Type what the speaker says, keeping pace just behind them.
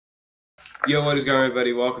Yo, what is going on,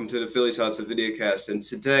 everybody? Welcome to the Phillies Vidcast. And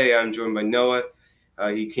today I'm joined by Noah.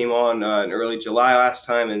 He came on in early July last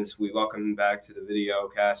time, and we welcome him back to the video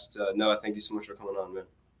cast. Noah, thank you so much for coming on, man.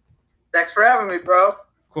 Thanks for having me, bro.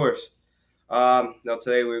 Of course. Now,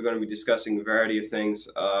 today we're going to be discussing a variety of things.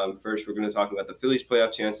 First, we're going to talk about the Phillies'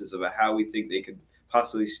 playoff chances, about how we think they could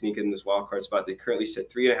possibly sneak in this wild card spot. They currently sit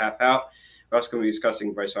 3.5 out. We're also going to be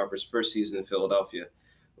discussing Bryce Harper's first season in Philadelphia.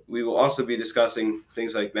 We will also be discussing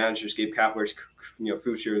things like managers Gabe Kapler's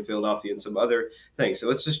future in Philadelphia and some other things. So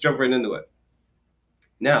let's just jump right into it.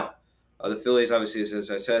 Now, the Phillies, obviously,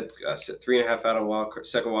 as I said, sit 3.5 out of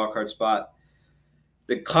second wild card spot.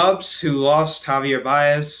 The Cubs, who lost Javier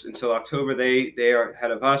Baez until October, they are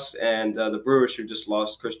ahead of us, and the Brewers, who just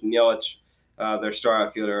lost Christian Yelich, their star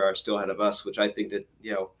outfielder, are still ahead of us. Which I think that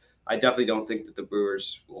I definitely don't think that the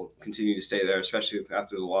Brewers will continue to stay there, especially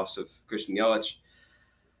after the loss of Christian Yelich.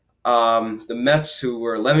 The Mets, who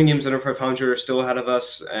were 11 games under 500, are still ahead of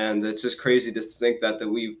us, and it's just crazy to think that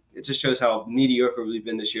it just shows how mediocre we've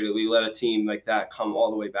been this year, that we let a team like that come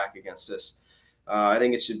all the way back against us. I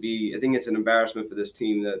think it's an embarrassment for this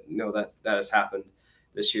team that that has happened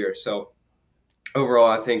this year. So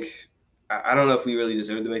overall, I think I don't know if we really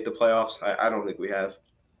deserve to make the playoffs. I don't think we have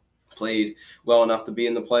played well enough to be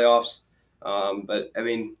in the playoffs. But I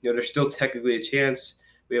mean, there's still technically a chance.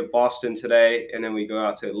 We have Boston today, and then we go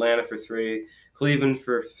out to Atlanta for 3, Cleveland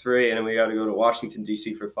for 3, and then we got to go to Washington,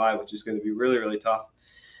 D.C. for 5, which is going to be really, really tough.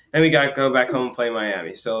 And we got to go back home and play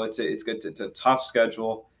Miami. So it's good. It's a tough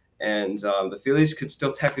schedule, and the Phillies could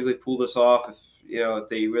still technically pull this off if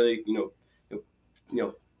they really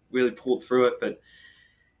really pulled through it. But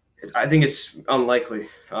I think it's unlikely.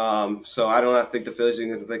 So I don't think the Phillies are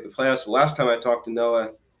going to make the playoffs. But last time I talked to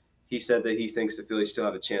Noah, he said that he thinks the Phillies still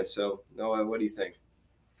have a chance. So Noah, what do you think?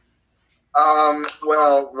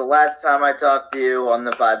 Well, the last time I talked to you on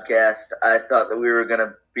the podcast, I thought that we were going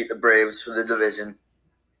to beat the Braves for the division.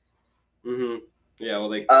 Mm-hmm. Yeah, well,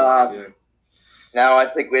 Now I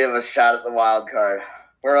think we have a shot at the wild card.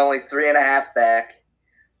 We're only 3.5 back.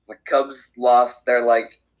 The Cubs lost their,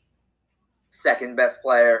 second best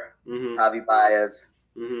player, Javi Baez.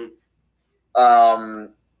 Mm-hmm.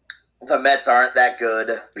 The Mets aren't that good.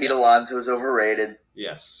 Pete Alonso's overrated.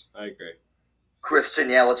 Yes, I agree. Christian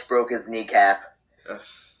Yelich broke his kneecap.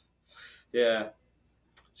 Yeah.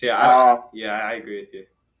 So I agree with you.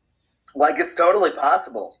 It's totally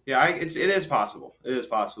possible. Yeah, it is possible. It is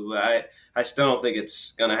possible, but I still don't think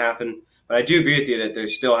it's gonna happen. But I do agree with you that they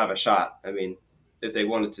still have a shot. I mean, if they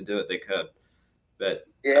wanted to do it, they could. But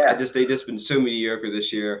yeah, they just been so mediocre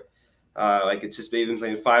this year. They've been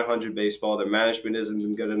playing 500 baseball. Their management hasn't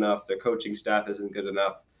been good enough. Their coaching staff isn't good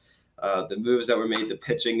enough. The moves that were made, the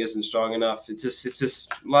pitching isn't strong enough. It's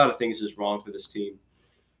just a lot of things is wrong for this team.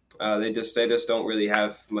 They just don't really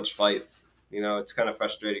have much fight. It's kind of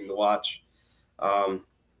frustrating to watch.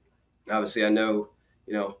 Obviously, I know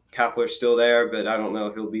Kapler's still there, but I don't know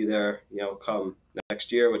if he'll be there come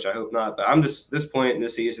next year, which I hope not. But I'm just this point in the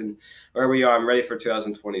season where we are. I'm ready for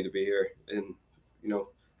 2020 to be here, and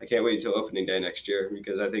I can't wait until opening day next year,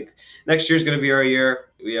 because I think next year is going to be our year.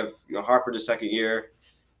 We have Harper the second year,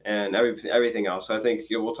 and everything else. So I think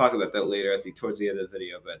we'll talk about that later towards the end of the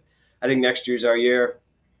video. But I think next year's our year.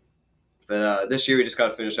 But this year we just got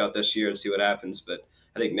to finish out this year and see what happens. But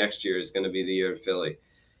I think next year is going to be the year in Philly.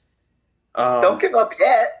 Don't give up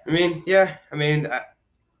yet. We're only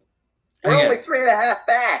 3.5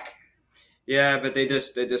 back. Yeah, but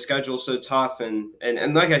the schedule's so tough, and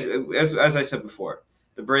as I said before,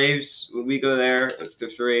 the Braves, when we go there to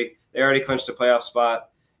 3, they already clinched a playoff spot.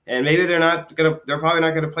 And maybe they're probably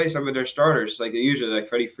not gonna play some of their starters like they usually, like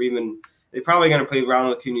Freddie Freeman. They're probably gonna play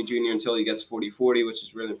Ronald Acuna Jr. until he gets 40-40, which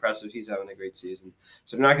is really impressive. He's having a great season.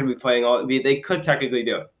 So they're not gonna be playing all. They could technically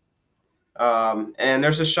do it. And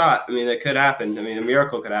there's a shot. It could happen. A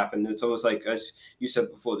miracle could happen. It's almost like, as you said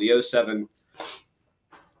before, the 07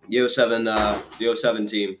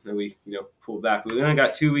 team that we pulled back. We only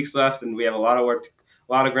got 2 weeks left, and we have a lot of work,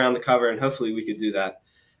 a lot of ground to cover, and hopefully we could do that.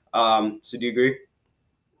 So do you agree?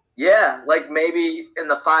 Yeah, maybe in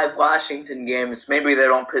the 5 Washington games, maybe they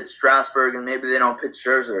don't pitch Strasburg and maybe they don't pitch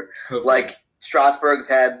Scherzer. Hopefully. Strasburg's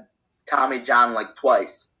had Tommy John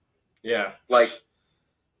twice. Yeah.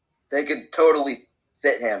 They could totally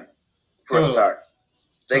sit him for a start.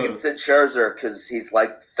 They could sit Scherzer because he's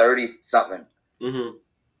 30-something. Mm-hmm.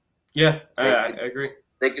 Yeah, I agree.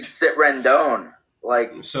 They could sit Rendon.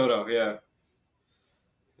 Soto, yeah.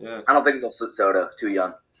 Yeah. I don't think they'll sit Soto. Too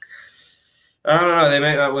young. I don't know. They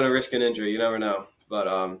may not want to risk an injury. You never know. But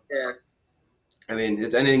yeah. I mean,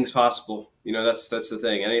 anything's possible. That's the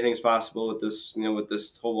thing. Anything's possible with this. With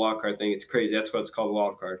this whole wild card thing. It's crazy. That's why it's called a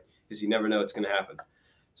wild card, because you never know what's going to happen.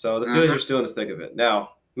 So the Phillies are still in the thick of it.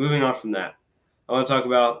 Now, moving on from that, I want to talk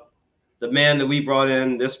about the man that we brought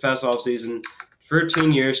in this past offseason,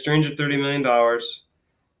 13 years, $330 million,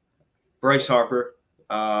 Bryce Harper.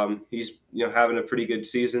 He's having a pretty good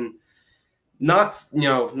season. Not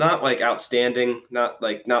like outstanding, not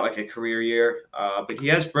like a career year, but he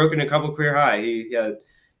has broken a couple career high. He had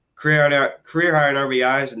career high in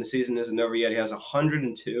RBIs, and the season isn't over yet. He has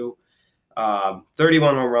 102,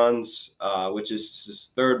 31 home runs, which is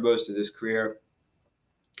his third most of his career.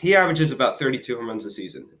 He averages about 32 home runs a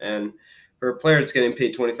season, and for a player that's getting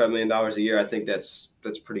paid $25 million a year, I think that's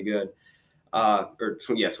pretty good.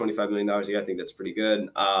 $25 million a year. I think that's pretty good.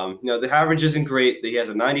 The average isn't great. He has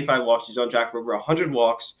a 95 walks. He's on track for over 100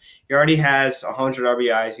 walks. He already has 100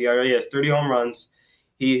 RBIs. He already has 30 home runs.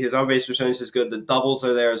 His on-base percentage is good. The doubles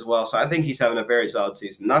are there as well. So I think he's having a very solid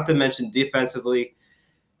season. Not to mention defensively.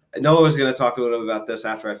 Noah was going to talk a little bit about this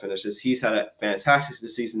after I finish this. He's had a fantastic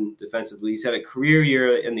season defensively. He's had a career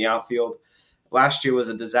year in the outfield. Last year was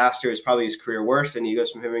a disaster. It's probably his career worst, and he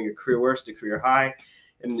goes from having a career worst to career high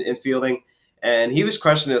in fielding. And he was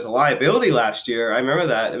questioned as a liability last year. I remember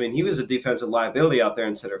that. I mean, he was a defensive liability out there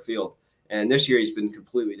in center field. And this year he's been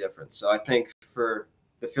completely different. So I think for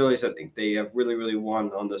the Phillies, I think they have really, really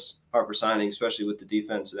won on this Harper signing, especially with the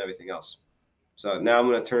defense and everything else. So now I'm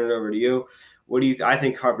going to turn it over to you. I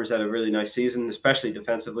think Harper's had a really nice season, especially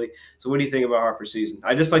defensively. So what do you think about Harper's season?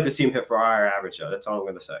 I just like to see him hit for a higher average, though. That's all I'm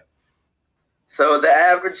going to say. So the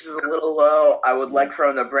average is a little low. I would like for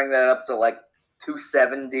him to bring that up to like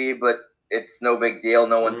 270, but it's no big deal.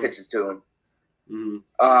 No one pitches to him.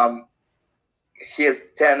 Mm-hmm. He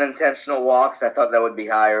has 10 intentional walks. I thought that would be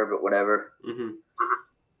higher, but whatever.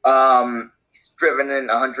 Mm-hmm. He's driven in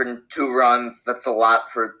 102 runs. That's a lot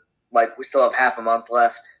for, we still have half a month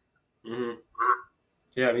left. Mm-hmm.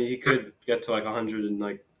 Yeah, I mean, he could get to 100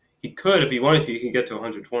 and he could, if he wanted to, he could get to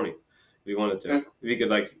 120 if he wanted to. Mm-hmm. If he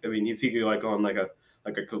could if he could go on a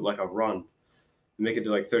run. Make it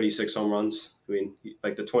to 36 home runs. I mean,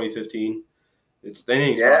 the 2015.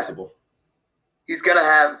 Anything's possible. He's gonna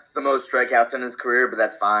have the most strikeouts in his career, but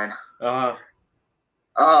that's fine. Yeah.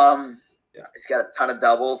 He's got a ton of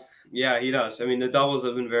doubles. Yeah, he does. I mean, the doubles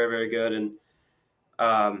have been very, very good. And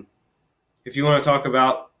if you want to talk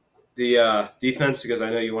about the defense, because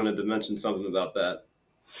I know you wanted to mention something about that.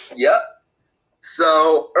 Yep.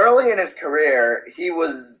 So early in his career, he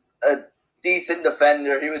was a decent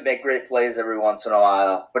defender. He would make great plays every once in a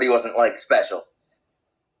while, but he wasn't special.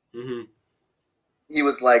 Mm-hmm. He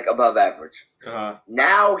was above average. Uh-huh.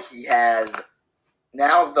 Now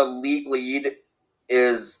the league lead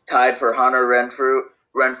is tied for Hunter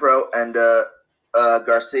Renfroe and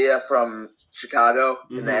Garcia from Chicago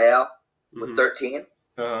in the AL with 13.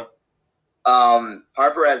 Uh-huh.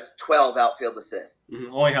 Harper has 12 outfield assists.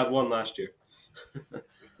 Mm-hmm. Only had one last year.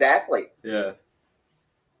 Exactly. Yeah.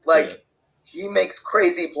 He makes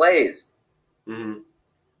crazy plays. Mm-hmm.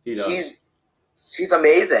 He does. He's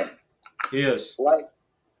amazing. He is.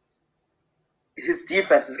 His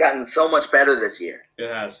defense has gotten so much better this year. It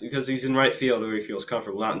has, because he's in right field where he feels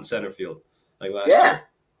comfortable, not in center field last year.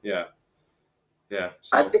 Yeah. Yeah.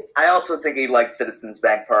 So. I also think he likes Citizens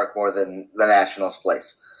Bank Park more than the Nationals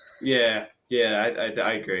place. Yeah. Yeah,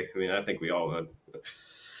 I agree. I mean, I think we all would.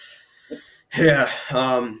 Yeah.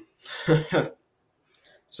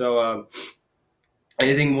 So,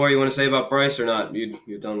 anything more you want to say about Bryce or not?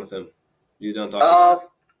 You're done with him? You done talking about him?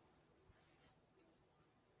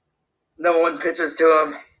 No one pitches to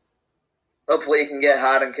him. Hopefully he can get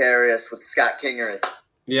hot and carry us with Scott Kingery.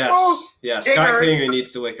 Yes. Yeah, Scott Kingery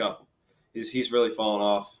needs to wake up. He's really fallen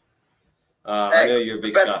off. I know you're a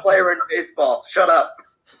big Scott best player in baseball. Shut up.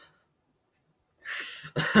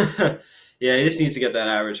 Yeah, he just needs to get that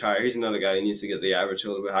average higher. He's another guy who needs to get the average a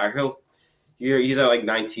little bit higher. He's at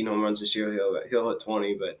 19 home runs this year. He'll hit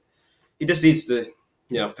 20, but he just needs to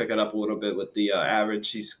pick it up a little bit with the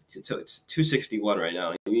average. It's 261 right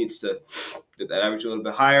now. He needs to get that average a little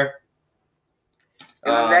bit higher.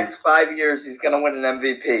 In the next 5 years, he's going to win an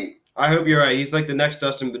MVP. I hope you're right. He's like the next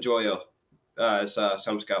Dustin Pedroia, as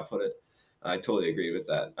some scout put it. I totally agree with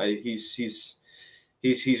that. He's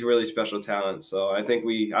really special talent. So I think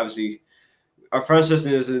our farm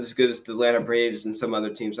system isn't as good as the Atlanta Braves and some other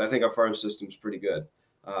teams. I think our farm system's pretty good.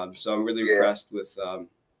 So I'm really impressed with.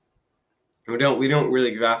 We don't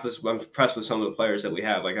really graph this. I'm impressed with some of the players that we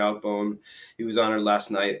have, like Alec Bohm. He was honored last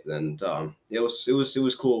night, and it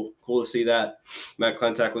was cool to see that. Matt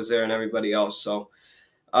Klentak was there and everybody else. So,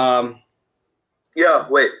 yeah.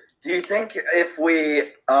 Wait, Do you think if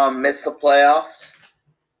we miss the playoffs,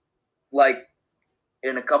 like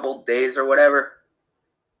in a couple days or whatever,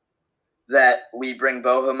 that we bring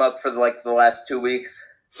Bohum up for the last 2 weeks?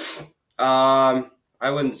 I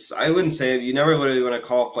wouldn't say it. You never really want to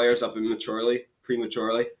call players up prematurely.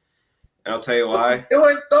 And I'll tell you why. He's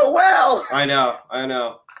doing so well. I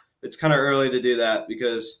know. It's kind of early to do that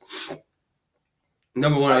because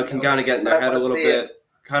number one, it can kind of get in their head a little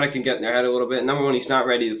bit. Number one, he's not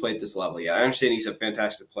ready to play at this level yet. I understand he's a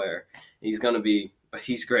fantastic player. He's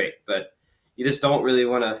great, but you just don't really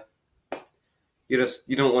want to. You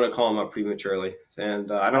don't want to call him up prematurely,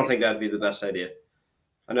 and I don't think that'd be the best idea.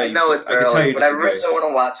 I know it's early, but I really want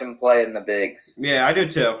to watch him play in the bigs. Yeah, I do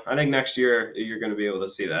too. I think next year you're going to be able to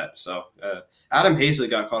see that. So Adam Hazley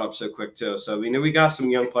got caught up so quick too. So we got some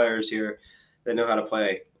young players here that know how to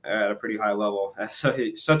play at a pretty high level at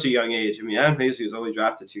such a young age. I mean, Adam Hazley was only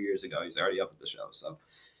drafted 2 years ago. He's already up at the show. So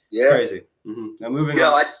it's crazy. Mm-hmm. Now moving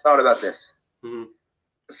on. I just thought about this. Mm-hmm.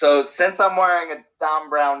 So since I'm wearing a Dom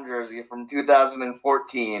Brown jersey from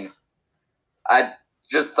 2014, I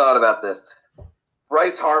just thought about this.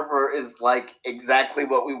 Bryce Harper is like exactly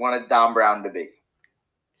what we wanted Dom Brown to be.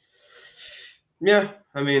 Yeah,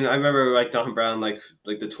 I mean, I remember like Dom Brown, like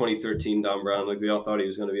the 2013 Dom Brown. Like we all thought he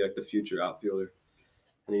was going to be like the future outfielder,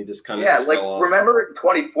 and he just kind of fell off. Remember in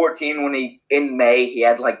 2014 when in May he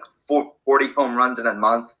had like 40 home runs in a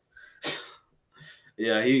month.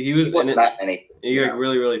 Yeah, he was. Wasn't that many. He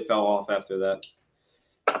really fell off after that.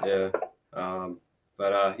 Yeah.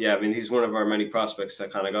 I mean, he's one of our many prospects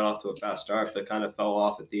that kind of got off to a fast start, but kind of fell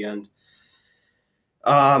off at the end.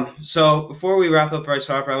 So before we wrap up Bryce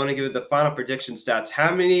Harper, I want to give it the final prediction stats.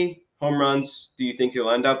 How many home runs do you think he'll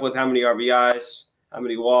end up with? How many RBIs? How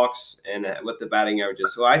many walks? And what the batting average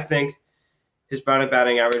is? So I think his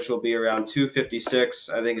batting average will be around 256.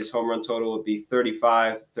 I think his home run total will be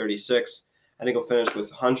 35, 36. I think he'll finish with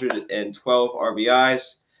 112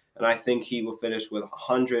 RBIs. And I think he will finish with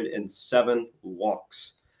 107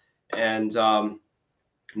 walks. And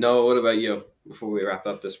Noah, what about you? Before we wrap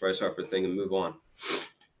up this Bryce Harper thing and move on.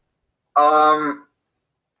 I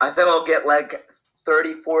think I'll get like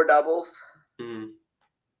 34 doubles. Mm-hmm.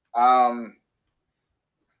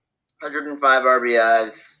 105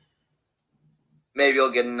 RBIs. Maybe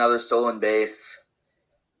I'll get another stolen base.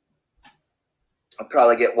 I'll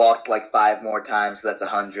probably get walked like 5 more times, so that's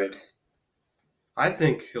 100. I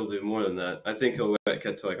think he'll do more than that. I think he'll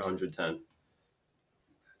get to like 110.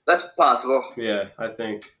 That's possible. Yeah, I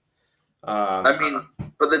think. But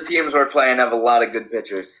the teams we're playing have a lot of good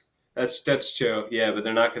pitchers. That's true. Yeah, but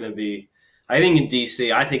they're not going to be. I think in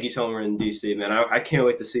DC, I think he's homer in DC, man. I can't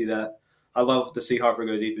wait to see that. I love to see Harper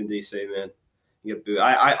go deep in DC, man.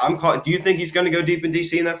 I'm calling. Do you think he's going to go deep in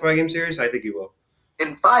DC in that 5-game series? I think he will.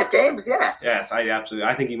 In 5 games, yes. Yes,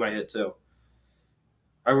 I think he might hit too.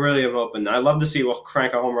 I really am hoping. I love to see we'll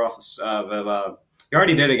crank a homer off of he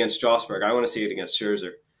already did against Strasburg. I want to see it against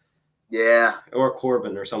Scherzer. Yeah. Or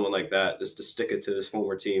Corbin or someone like that, just to stick it to this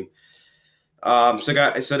former team.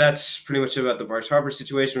 So that's pretty much about the Bryce Harper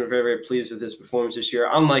situation. We're very, very pleased with his performance this year,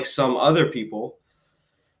 unlike some other people.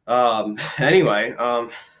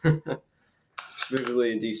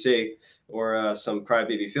 Specifically in DC or some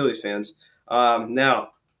crybaby Phillies fans.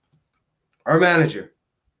 Now, our manager,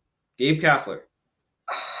 Gabe Kapler.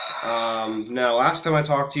 Now, last time I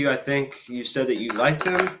talked to you, I think you said that you liked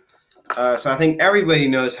him. So I think everybody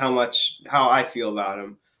knows how I feel about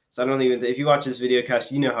him. So I don't even, if you watch this video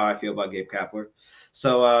cast, you know how I feel about Gabe Kapler.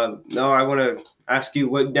 So no, I want to ask you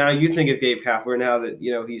what now you think of Gabe Kapler now that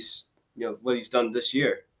he's what he's done this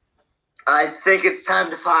year. I think it's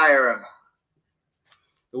time to fire him.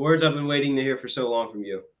 The words I've been waiting to hear for so long from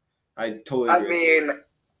you. I totally agree. I mean,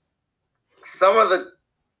 some of the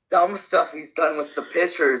dumb stuff he's done with the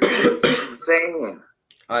pitchers is insane.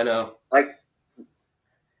 I know. Like,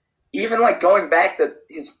 even like going back to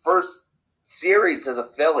his first series as a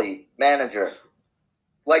Philly manager.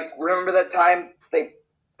 Like, remember that time they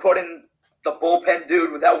put in the bullpen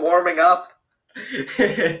dude without warming up?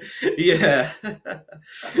 Yeah. I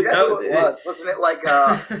forget who it was. Wasn't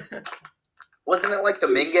it like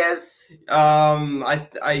Dominguez? I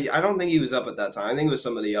don't think he was up at that time. I think it was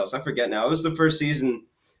somebody else. I forget now. It was the first season,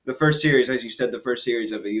 the first series, as you said, the first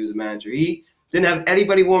series of it. He was a manager. He didn't have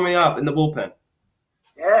anybody warming up in the bullpen.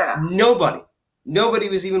 Yeah. Nobody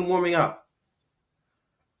was even warming up.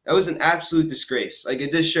 That was an absolute disgrace. Like,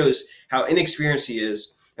 it just shows how inexperienced he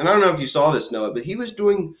is. And I don't know if you saw this, Noah, but he was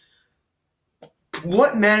doing –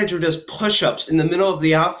 what manager does push-ups in the middle of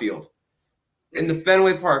the outfield? In the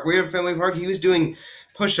Fenway Park. We're at Fenway Park. He was doing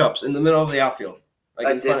push-ups in the middle of the outfield. Like,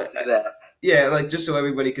 I did see that. Yeah, like just so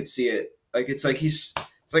everybody could see it. Like, it's like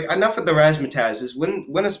It's like enough of the razzmatazz. Just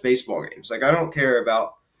win us baseball games. Like I don't care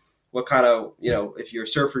about what kind of if you're a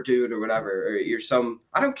surfer dude or whatever, or you're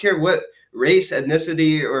I don't care what race,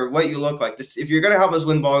 ethnicity, or what you look like. If you're gonna help us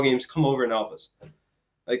win ball games, come over and help us.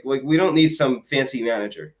 Like we don't need some fancy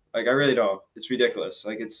manager. Like I really don't. It's ridiculous.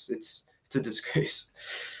 Like it's a disgrace.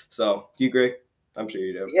 So do you agree? I'm sure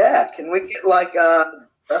you do. Yeah. Can we get like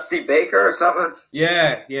Dusty Baker or something?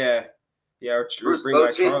 Yeah. Or bring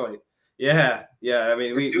back Charlie. Yeah. I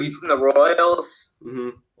mean, the dude from the Royals. Mm-hmm.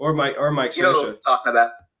 Or Mike Scioscia. You know what I'm talking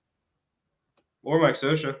about. Or Mike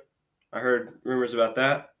Scioscia. I heard rumors about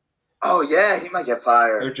that. Oh yeah, he might get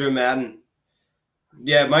fired. Or Joe Madden.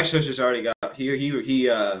 Yeah, Mike Scioscia's already got. He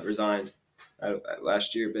resigned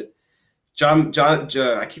last year, but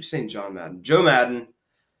I keep saying John Madden. Joe Madden,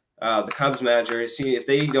 the Cubs manager. See, if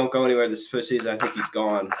they don't go anywhere this postseason, I think he's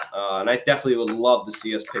gone. And I definitely would love to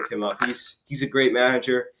see us pick him up. He's a great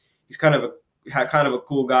manager. He's kind of a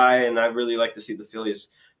cool guy, and I'd really like to see the Phillies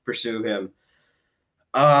pursue him.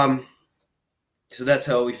 So that's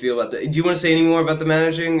how we feel about that. Do you want to say any more about the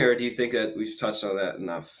managing, or do you think that we've touched on that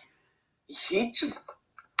enough? He just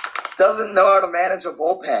doesn't know how to manage a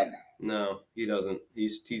bullpen. No, he doesn't.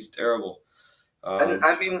 He's terrible. And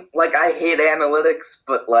I mean, like, I hate analytics,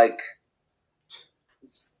 but, like,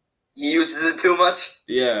 he uses it too much.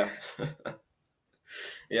 Yeah.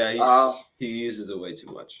 Yeah, he uses it way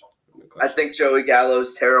too much. I think Joey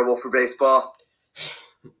Gallo's terrible for baseball.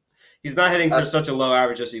 He's not hitting for such a low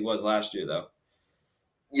average as he was last year, though.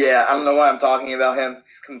 Yeah, I don't know why I'm talking about him.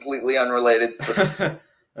 He's completely unrelated.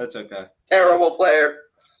 That's okay. Terrible player.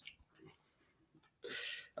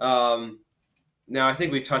 Now, I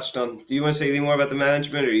think we touched on – do you want to say anything more about the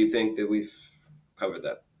management, or do you think that we've covered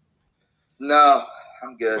that? No,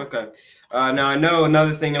 I'm good. Okay. Now, I know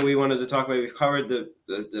another thing that we wanted to talk about, we've covered the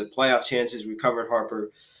playoff chances. We covered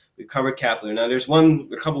Harper. We covered Kapler. Now, there's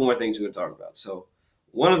a couple more things we're going to talk about. So,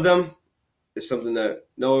 one of them is something that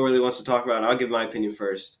no one really wants to talk about, and I'll give my opinion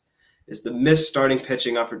first. It's the missed starting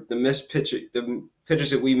pitching, the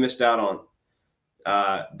pitchers that we missed out on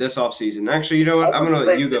this offseason. Actually, you know what? I'm going to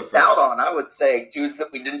let you go first. Missed out on, I would say, dudes that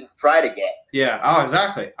we didn't try to get. Yeah. Oh,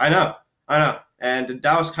 exactly. I know. And the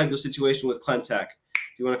Dallas Keuchel situation with Clentac.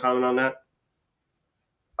 Do you want to comment on that?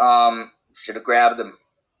 Should have grabbed him.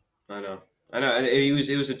 I know. And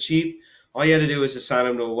it was a cheap. All you had to do was just sign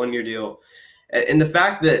him to a 1-year deal. And the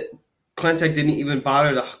fact that Clentac didn't even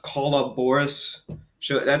bother to call up Boris,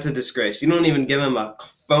 that's a disgrace. You don't even give him a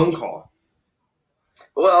phone call.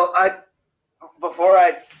 Well, before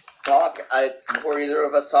either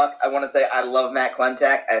of us talk, I want to say I love Matt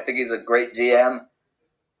Clentac. I think he's a great GM.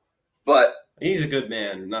 But he's a good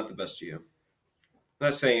man, not the best GM. I'm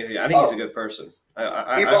not saying anything. I think he's a good person. He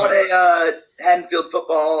bought a Haddonfield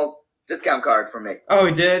football discount card for me. Oh,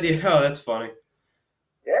 he did? Yeah. Oh, that's funny.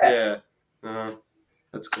 Yeah.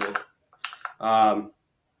 That's cool.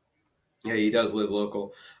 Yeah, he does live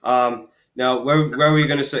local. Now, where were you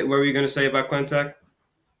going to say? What were you going to say about Clentac?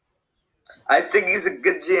 I think he's a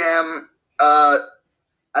good GM.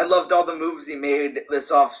 I loved all the moves he made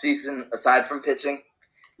this offseason, aside from pitching.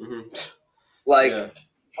 Mm-hmm.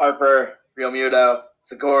 Harper, Real Muto,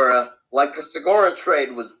 Segura. Like, the Segura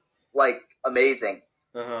trade was, amazing.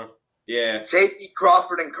 Yeah. J.P.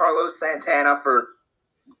 Crawford and Carlos Santana for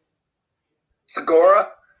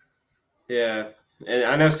Segura. Yeah. And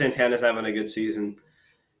I know Santana's having a good season,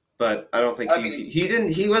 but I don't think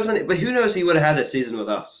he wasn't. But who knows? He would have had this season with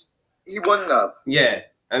us. He wouldn't have. Yeah.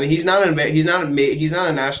 I mean, he's not a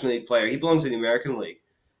National League player. He belongs in the American League.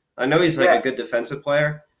 I know he's a good defensive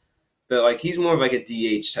player, but he's more of a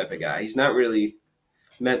DH type of guy. He's not really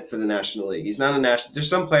meant for the National League. He's not a national. There's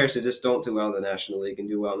some players that just don't do well in the National League and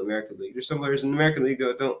do well in the American League. There's some players in the American League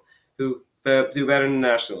who do better in the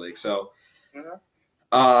National League. So,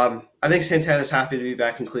 I think Santana's happy to be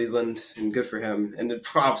back in Cleveland, and good for him. And then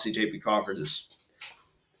obviously J.P. Crawford is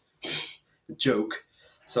a joke,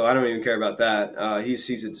 so I don't even care about that. He's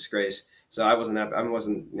a disgrace. So I wasn't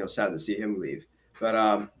sad to see him leave. But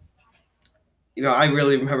I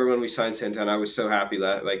really remember when we signed Santana. I was so happy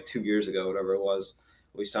that 2 years ago, whatever it was,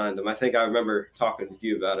 we signed him. I think I remember talking with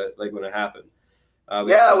you about it, when it happened. I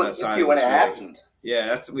was with you when it happened.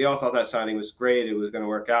 Yeah, we all thought that signing was great. It was going to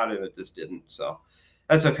work out, and it just didn't. So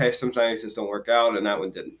that's okay. Sometimes it just don't work out, and that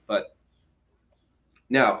one didn't. But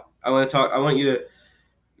now we're talking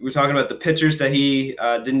about the pitchers that he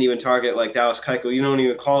didn't even target, like Dallas Keuchel. You don't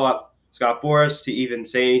even call up Scott Boras to even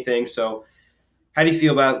say anything. So how do you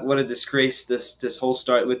feel about what a disgrace this whole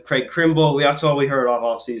start with Craig Kimbrel? That's all we heard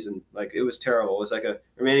all season. It was terrible. It was like a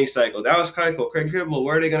remaining cycle. Dallas Keuchel, Craig Kimbrel,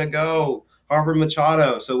 where are they going to go? Harper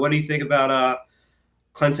Machado. So what do you think about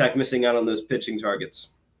Clentac missing out on those pitching targets?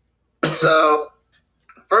 So,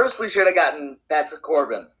 first we should have gotten Patrick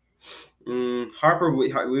Corbin. Harper,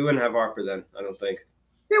 we wouldn't have Harper then, I don't think.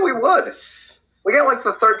 Yeah, we would. We got like the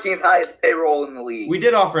 13th highest payroll in the league. We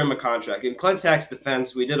did offer him a contract. In Clintack's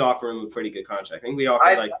defense, we did offer him a pretty good contract. I think we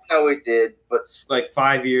offered I know we did, but like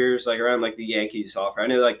 5 years, like around like the Yankees offer. I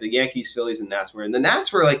know like the Yankees, Phillies, and Nats were, and the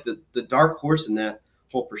Nats were like the dark horse in that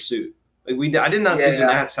whole pursuit. Like I did not think the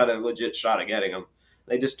Nats had a legit shot at getting him.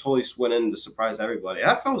 They just totally went in to surprise everybody.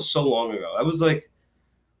 That felt so long ago. That was like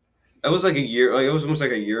a year. Like it was almost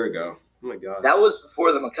like a year ago. Oh my god. That was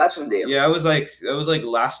before the McCutchen deal. Yeah, that was like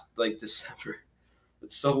last like December.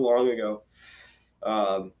 It's so long ago.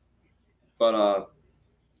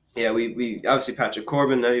 Yeah, we obviously Patrick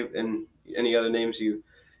Corbin and any other names you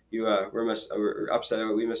were upset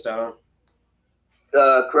at we missed out on.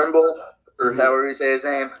 Krimble, or however you say his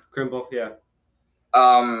name. Krimble, yeah.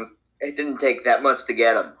 It didn't take that much to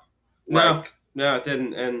get him. No, it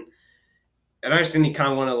didn't. And I understand he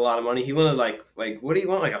kind of wanted a lot of money. He wanted like what do you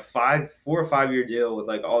want? Like a 4 or 5 year deal with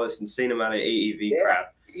like all this insane amount of AEV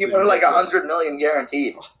crap. He wanted like $100 million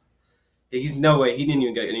guaranteed. He's no way. He didn't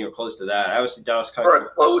even get anywhere close to that. Obviously, Dallas Keuchel. For a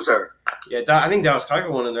closer. Yeah, I think Dallas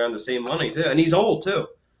Keuchel wanted around the same money too, and he's old too.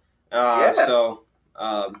 So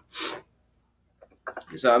I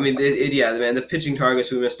mean, man, the pitching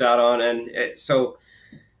targets we missed out on, and so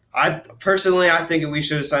I think we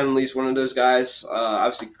should have signed at least one of those guys.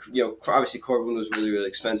 Obviously Corbin was really, really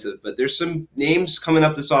expensive, but there's some names coming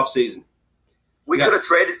up this offseason. We could have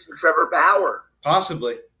traded for Trevor Bauer.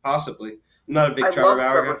 Possibly. I'm not a big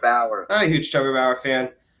Trevor Bauer. Not a huge Trevor Bauer fan.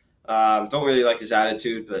 Don't really like his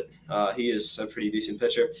attitude, but he is a pretty decent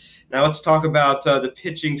pitcher. Now let's talk about the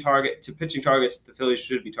pitching targets the Phillies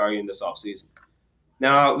should be targeting this offseason.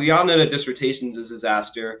 Now, we all know that this rotation is a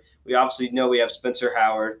disaster. We obviously know we have Spencer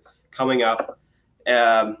Howard coming up,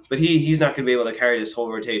 but he's not going to be able to carry this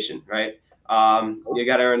whole rotation, right? You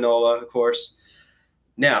got Aaron Nola, of course.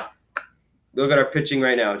 Now, look at our pitching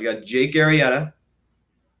right now. You got Jake Arrieta.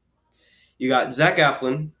 You got Zach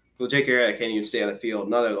Eflin. Well, Jake Arrieta can't even stay on the field.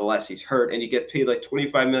 Nonetheless, he's hurt, and you get paid like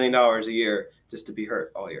 $25 million a year just to be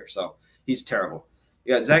hurt all year. So he's terrible.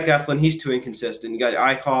 You got Zach Eflin. He's too inconsistent. You got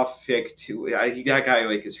Eichhoff. That guy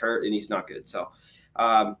like is hurt, and he's not good. So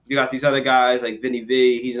you got these other guys like Vinny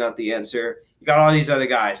V. He's not the answer. You got all these other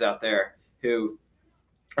guys out there who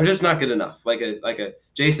are just not good enough. Like a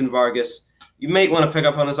Jason Vargas. You may want to pick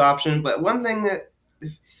up on his option, but one thing that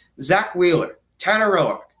Zach Wheeler, Tanner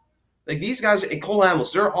Roark, like these guys, and Cole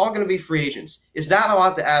Hamels, they're all going to be free agents. Is that a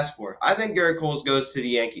lot to ask for? I think Garrett Cole goes to the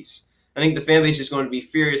Yankees. I think the fan base is going to be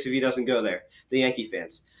furious if he doesn't go there, the Yankee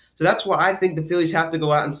fans. So that's why I think the Phillies have to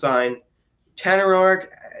go out and sign Tanner Roark,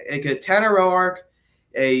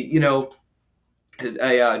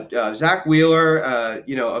 Zach Wheeler,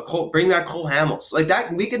 bring back Cole Hamels. Like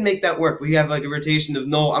that, we can make that work. We have like a rotation of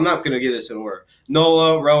Nola. I'm not going to get this in order.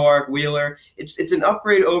 Nola, Roark, Wheeler. It's an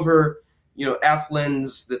upgrade over,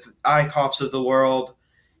 Eflin's, the Eichhoffs of the world.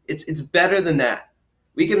 It's better than that.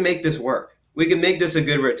 We can make this work. We can make this a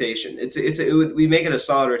good rotation. We make it a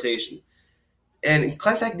solid rotation. And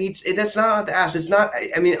Clintack needs it. That's not a lot to ask. It's not.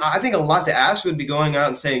 I mean, I think a lot to ask would be going out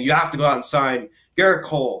and saying you have to go out and sign Garrett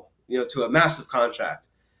Cole, to a massive contract.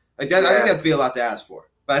 Like that, I think that'd be a lot to ask for.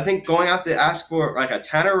 But I think going out to ask for like a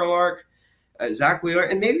Tanner Roark, Zach Wheeler,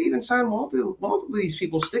 and maybe even sign multiple of these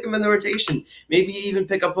people, stick them in the rotation. Maybe even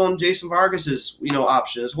pick up on Jason Vargas's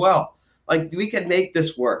option as well. Like we could make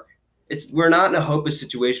this work. We're not in a hopeless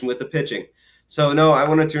situation with the pitching. So no, I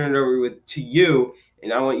want to turn it over to you,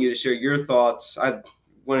 and I want you to share your thoughts. I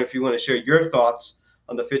wonder if you want to share your thoughts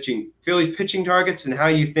on the Phillies pitching targets and how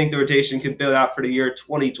you think the rotation could build out for the year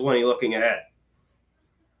 2020 looking ahead.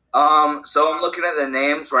 So I'm looking at the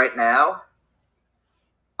names right now.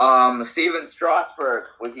 Steven Strasburg,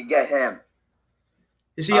 we could get him.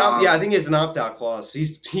 Is he I think he has an opt-out clause.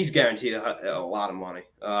 He's guaranteed a lot of money.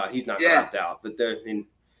 He's not going to opt out, but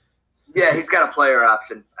yeah, he's got a player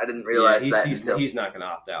option. I didn't realize that. He's not going to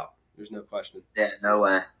opt out. There's no question. Yeah, no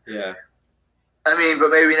way. Yeah. I mean, but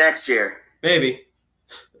maybe next year. Maybe.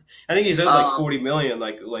 I think he's owed like $40 million,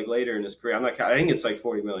 like later in his career. I think it's like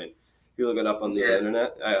 $40 million. If you look it up on the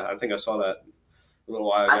internet, I think I saw that a little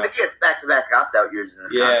while ago. I think he has back-to-back opt-out years in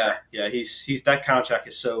his contract. Yeah. He's that contract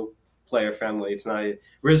is so player friendly. It's not.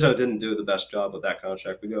 Rizzo didn't do the best job with that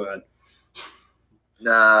contract. But go ahead.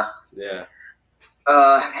 Nah. Yeah.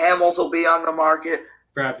 Hamels will be on the market.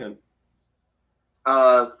 Grab him.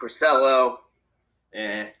 Porcello.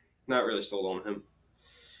 Not really sold on him.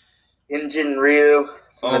 Injin Ryu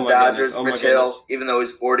from the Dodgers, Rich Hill, even though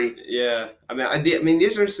he's 40. Yeah. I mean,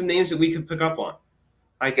 these are some names that we could pick up on.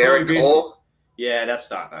 Garrett Cole. Yeah, that's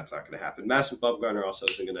not going to happen. Madison Bumgarner also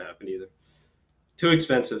isn't going to happen either. Too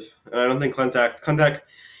expensive. And I don't think Klentak,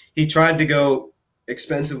 he tried to go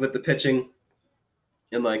expensive with the pitching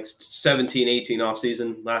in like 17, 18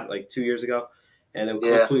 offseason, like 2 years ago. And it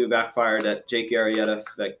completely backfired at Jake Arrieta,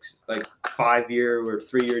 like 5-year or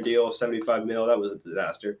 3-year deal, $75 million. That was a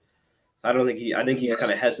disaster. I think he's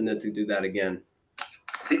kind of hesitant to do that again.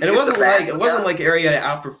 And it wasn't like Arrieta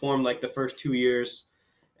outperformed like the first 2 years.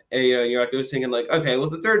 And, you're like thinking like, okay, well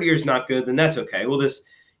the third year's not good, then that's okay. We'll just,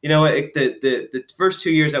 the first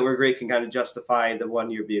 2 years that were great can kind of justify the 1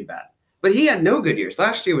 year being bad. But he had no good years.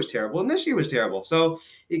 Last year was terrible, and this year was terrible. So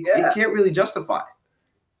it can't really justify.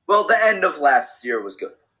 Well, the end of last year was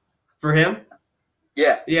good for him.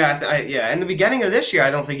 Yeah. Yeah. And the beginning of this year,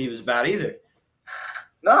 I don't think he was bad either.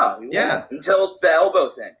 No. He wasn't until the elbow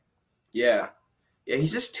thing. Yeah. Yeah.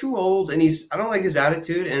 He's just too old, and I don't like his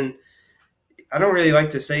attitude, and I don't really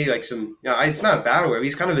like to say like some. It's not a bad word.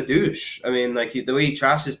 He's kind of a douche. I mean, like the way he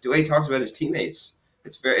talks about his teammates.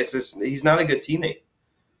 He's not a good teammate.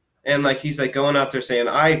 And, like, he's, like, going out there saying,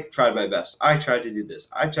 I tried my best. I tried to do this.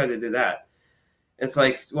 I tried to do that. It's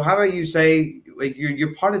like, well, how about you say, like,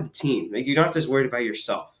 you're part of the team. Like, you're not just worried about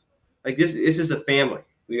yourself. Like, this is a family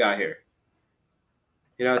we got here.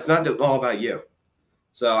 It's not all about you.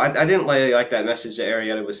 So I didn't really like that message that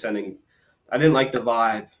Arrieta was sending. I didn't like the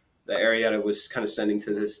vibe that Arrieta was kind of sending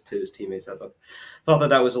to his teammates. I thought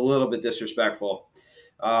that was a little bit disrespectful.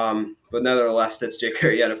 But nevertheless, that's Jake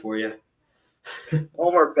Arrieta for you.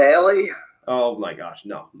 Homer Bailey? Oh my gosh,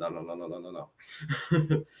 no.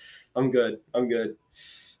 I'm good.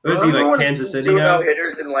 What is he, like Kansas City now? 2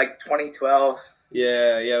 no-hitters in like 2012.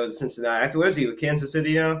 Yeah, with Cincinnati. What is he, with Kansas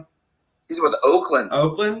City now? He's with Oakland.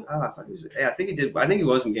 Oakland? Oh, I thought he was. Yeah, I think he did. I think he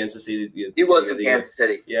was in Kansas City. He was in Kansas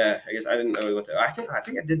City. Yeah, I guess I didn't know he went there. I think I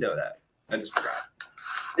did know that. I just forgot.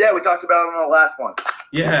 Yeah, we talked about it on the last one.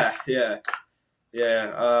 Yeah.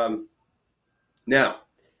 Now,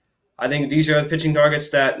 I think these are the pitching targets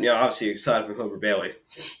that, obviously aside from Homer Bailey,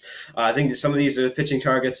 I think some of these are the pitching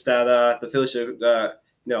targets that the Phillies should,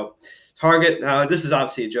 target. Now, this is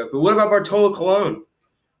obviously a joke, but what about Bartolo Colon?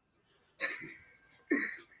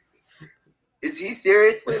 Is he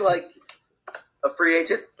seriously like a free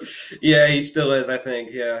agent? Yeah, he still is. I think.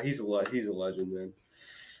 Yeah, he's a legend,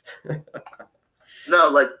 man. No,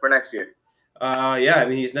 like for next year. Yeah. I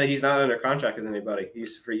mean, he's not under contract with anybody.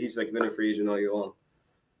 He's free. He's like been a free agent all year long.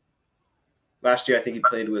 Last year, I think he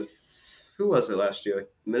played with – who was it last year? Like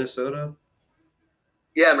Minnesota?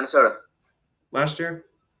 Yeah, Minnesota. Last year?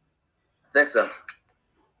 I think so.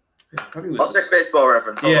 I thought he was. I'll check Baseball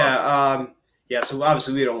Reference. Yeah, so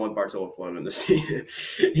obviously we don't want Bartolo Colon in this team.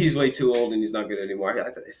 He's way too old and he's not good anymore. I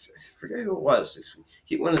forget who it was.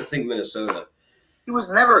 He wanted to think Minnesota. He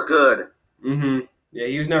was never good. Mm-hmm. Yeah,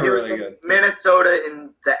 he was never really good. Minnesota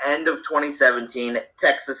in the end of 2017,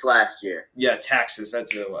 Texas last year. Yeah, Texas.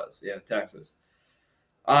 That's who it was. Yeah, Texas.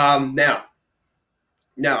 Now,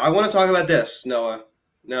 I want to talk about this, Noah.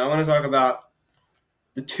 Now, I want to talk about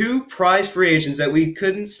the 2 prize free agents that we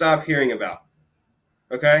couldn't stop hearing about.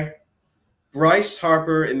 Okay? Bryce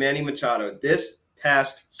Harper and Manny Machado this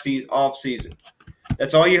past off season.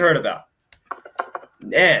 That's all you heard about.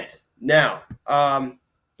 And now,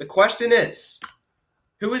 the question is,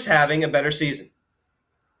 who is having a better season?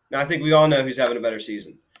 Now, I think we all know who's having a better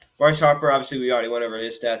season. Bryce Harper, obviously, we already went over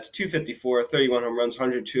his stats. 254, 31 home runs,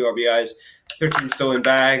 102 RBIs, 13 stolen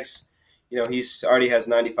bags. He's already has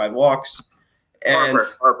 95 walks. And,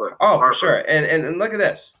 Harper. Oh, Harper. For sure. And look at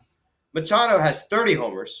this. Machado has 30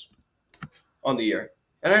 homers on the year.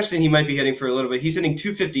 And I understand he might be hitting for a little bit. He's hitting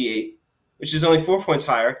 258, which is only 4 points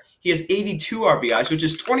higher. He has 82 RBIs, which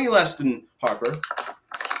is 20 less than Harper.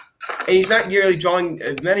 And he's not nearly drawing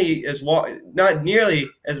not nearly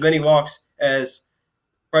as many walks as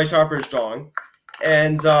Bryce Harper is drawing.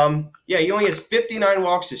 And, he only has 59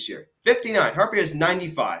 walks this year. 59. Harper has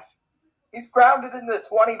 95. He's grounded into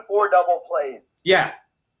 24 double plays. Yeah.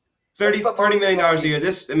 $30 million a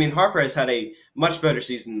year. Harper has had a much better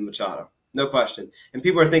season than Machado. No question. And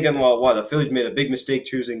people are thinking, well, the Phillies made a big mistake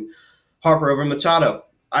choosing Harper over Machado.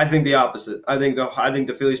 I think the opposite. I think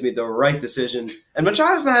the Phillies made the right decision. And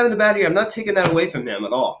Machado's not having a bad year. I'm not taking that away from him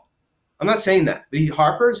at all. I'm not saying that. But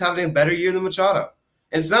Harper is having a better year than Machado.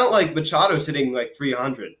 And it's not like Machado's hitting like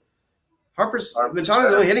 300. Machado's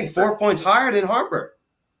only hitting 4 points higher than Harper.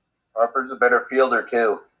 Harper's a better fielder,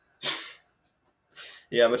 too.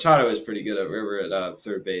 Yeah, Machado is pretty good at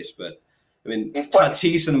third base. But,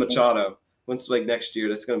 Tatis and Machado, once next year,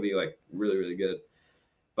 that's going to be really, really good.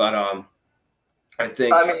 But I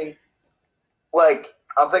think. I'm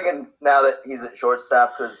thinking now that he's at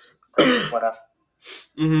shortstop because Tatis went up.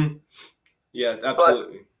 Mm-hmm. Yeah,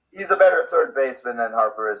 absolutely. But he's a better third baseman than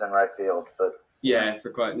Harper is in right field. But yeah,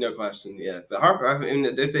 no question. Yeah, but Harper. I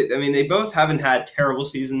mean, they both haven't had terrible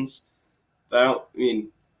seasons. But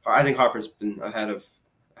I think Harper's been ahead of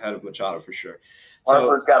Machado for sure.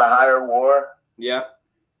 Harper's got a higher WAR. Yeah.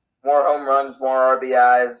 More home runs, more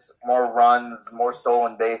RBIs, more runs, more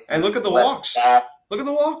stolen bases. And look at the walks. Look at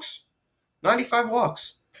the walks. 95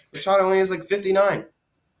 walks. Machado only has like 59.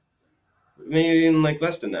 Maybe even like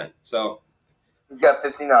less than that. So he's got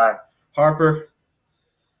 59. Harper,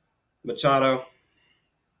 Machado.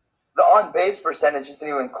 The on-base percentage isn't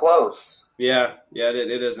even close. Yeah,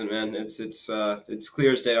 it isn't, man. It's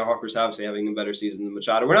clear as day that Harper's obviously having a better season than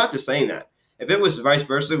Machado. We're not just saying that. If it was vice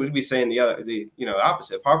versa, we'd be saying the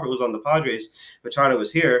opposite. If Harper was on the Padres, Machado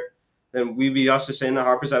was here, then we'd be also saying that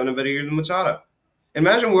Harper's having a better year than Machado.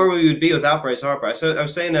 Imagine where we would be without Bryce Harper. I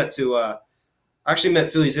was saying that to I actually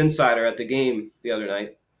met Phillies Insider at the game the other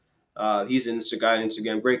night. He's an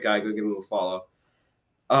Instagram, great guy. Go give him a follow.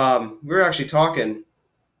 We were actually talking.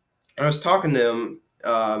 I was talking to him,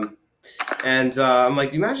 and I'm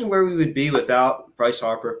like, imagine where we would be without Bryce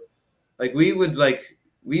Harper. Like we'd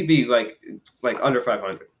be like under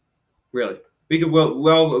 500. Really, we could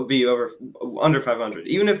well be under 500,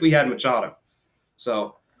 even if we had Machado.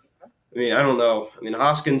 So, I mean, I don't know. I mean,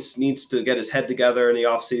 Hoskins needs to get his head together in the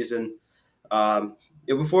offseason.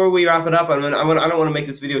 Before we wrap it up, I don't want to make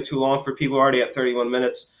this video too long for people already at 31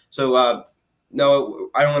 minutes. So, no,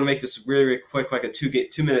 I don't want to make this really, really quick, like a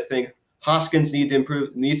 2-minute thing. Hoskins needs to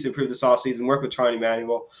improve this offseason, work with Charlie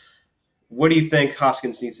Manuel. What do you think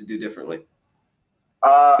Hoskins needs to do differently?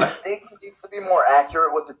 I think he needs to be more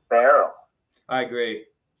accurate with his barrel. I agree.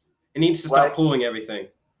 He needs to stop pulling everything.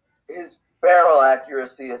 His barrel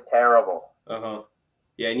accuracy is terrible.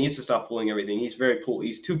 Yeah, he needs to stop pulling everything. He's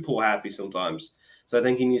He's too pull happy sometimes. So I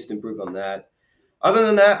think he needs to improve on that. Other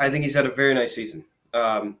than that, I think he's had a very nice season.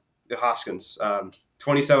 Hoskins,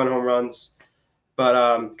 27 home runs.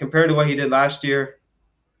 But compared to what he did last year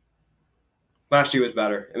was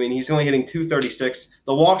better. I mean, he's only hitting 236.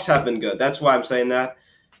 The walks have been good. That's why I'm saying that.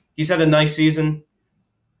 He's had a nice season,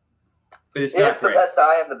 but it's not great. He has the best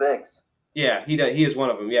eye in the bigs. Yeah, he does. He is one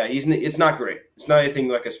of them. Yeah, it's not great. It's not anything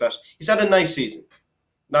like a special. He's had a nice season.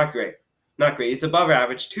 Not great. It's above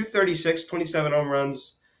average. 236, 27 home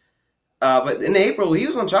runs. But in April, he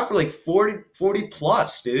was on top for like 40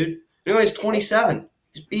 plus, dude. He only has 27.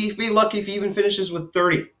 He'd be lucky if he even finishes with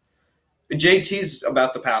 30. JT's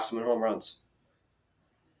about to pass him in home runs.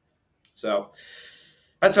 So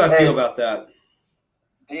that's how I feel about that.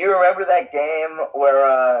 Do you remember that game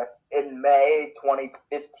where in May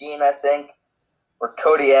 2015, I think, where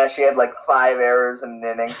Cody Ashley had like 5 errors in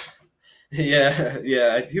an inning?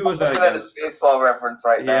 Yeah. Who was that? I'm looking at his baseball reference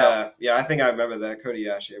right now. Yeah, I think I remember that. Cody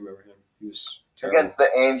Ashley, I remember him. He was terrible. Against the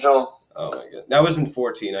Angels. Oh, my God. That was in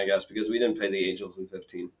 14, I guess, because we didn't play the Angels in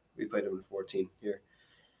 15. We played them in 14 here.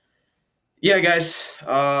 Yeah, guys.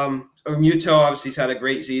 Muto obviously has had a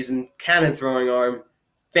great season. Cannon throwing arm.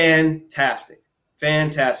 Fantastic.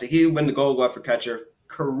 He won the Gold Glove for catcher.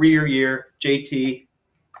 Career year. JT.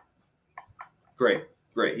 Great.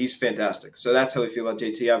 He's fantastic. So that's how we feel about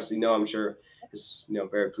JT. Obviously, I'm sure is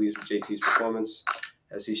very pleased with JT's performance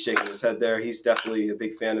as he's shaking his head there. He's definitely a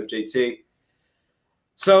big fan of JT.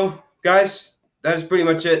 So, guys, that is pretty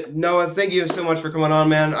much it. Noah, thank you so much for coming on,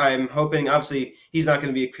 man. I'm hoping, obviously, he's not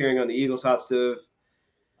going to be appearing on the Eagles Hot Stove.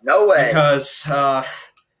 No way. Because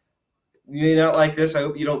you may not like this. I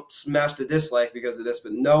hope you don't smash the dislike because of this.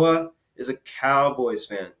 But Noah is a Cowboys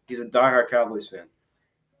fan. He's a diehard Cowboys fan.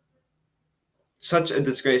 Such a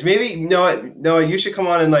disgrace. Maybe, Noah, you should come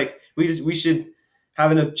on and, we should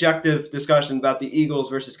have an objective discussion about the Eagles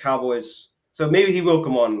versus Cowboys. So maybe he will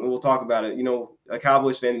come on and we'll talk about it. A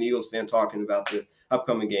Cowboys fan and an Eagles fan talking about the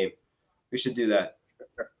upcoming game. We should do that.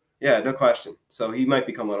 Yeah, no question. So he might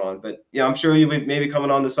be coming on. But, yeah, I'm sure you will maybe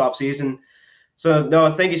coming on this offseason. So,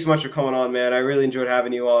 Noah, thank you so much for coming on, man. I really enjoyed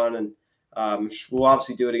having you on, and we'll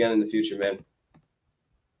obviously do it again in the future, man.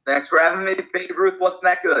 Thanks for having me. Babe Ruth wasn't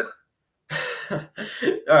that good. All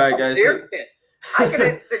right, guys. I'm serious. I can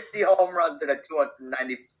hit 60 home runs in a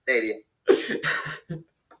 290 stadium.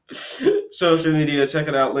 Social media, check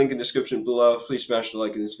it out. Link in the description below. Please smash the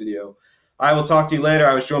like in this video. I will talk to you later.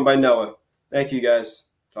 I was joined by Noah. Thank you, guys.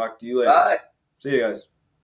 Talk to you later. Bye. See you guys.